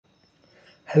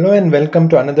Hello and welcome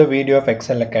to another video of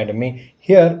Excel Academy.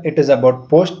 Here it is about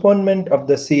postponement of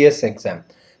the CS exam.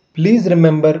 Please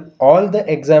remember all the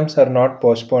exams are not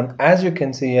postponed. As you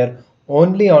can see here,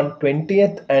 only on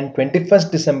 20th and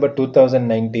 21st December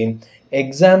 2019,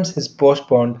 exams is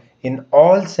postponed in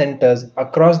all centers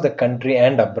across the country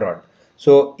and abroad.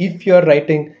 So if you are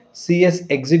writing CS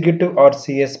Executive or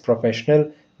CS Professional,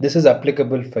 this is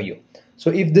applicable for you. So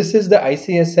if this is the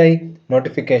ICSI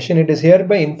notification, it is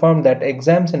hereby informed that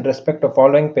exams in respect of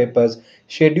following papers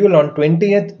scheduled on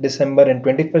 20th December and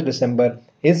 21st December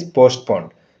is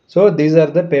postponed. So these are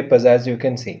the papers as you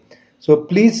can see. So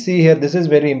please see here, this is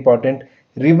very important.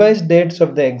 Revised dates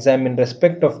of the exam in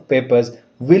respect of papers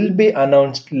will be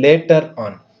announced later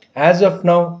on. As of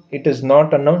now, it is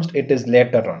not announced, it is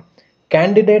later on.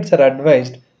 Candidates are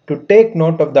advised to take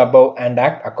note of the above and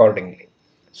act accordingly.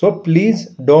 So please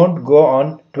don't go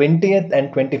on 20th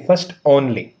and 21st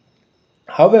only.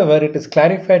 However, it is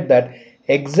clarified that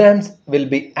exams will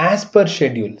be as per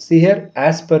schedule. See here,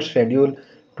 as per schedule,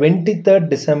 23rd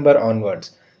December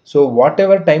onwards. So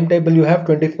whatever timetable you have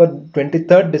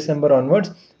 23rd December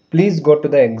onwards, please go to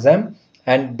the exam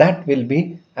and that will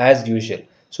be as usual.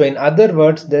 So in other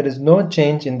words, there is no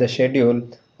change in the schedule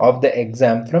of the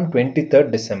exam from 23rd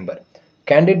December.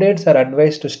 Candidates are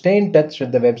advised to stay in touch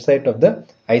with the website of the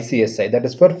ICSI, that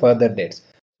is for further dates.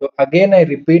 So again I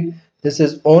repeat, this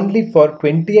is only for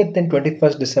 20th and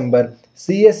 21st December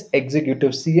CS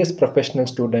Executive, CS Professional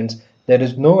students. There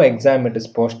is no exam, it is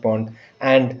postponed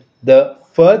and the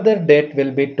further date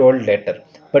will be told later.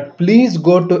 But please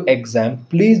go to exam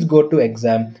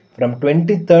from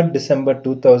 23rd December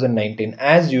 2019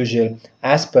 as usual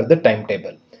as per the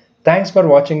timetable. Thanks for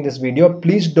watching this video.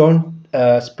 Please don't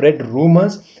spread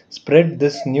rumors, spread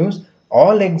this news.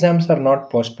 All exams are not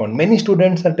postponed. Many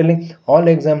students are telling all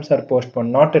exams are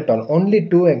postponed. Not at all. Only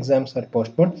 2 exams are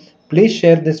postponed. Please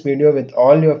share this video with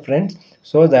all your friends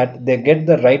so that they get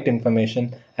the right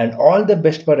information, and all the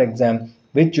best for exam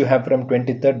which you have from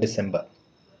 23rd December.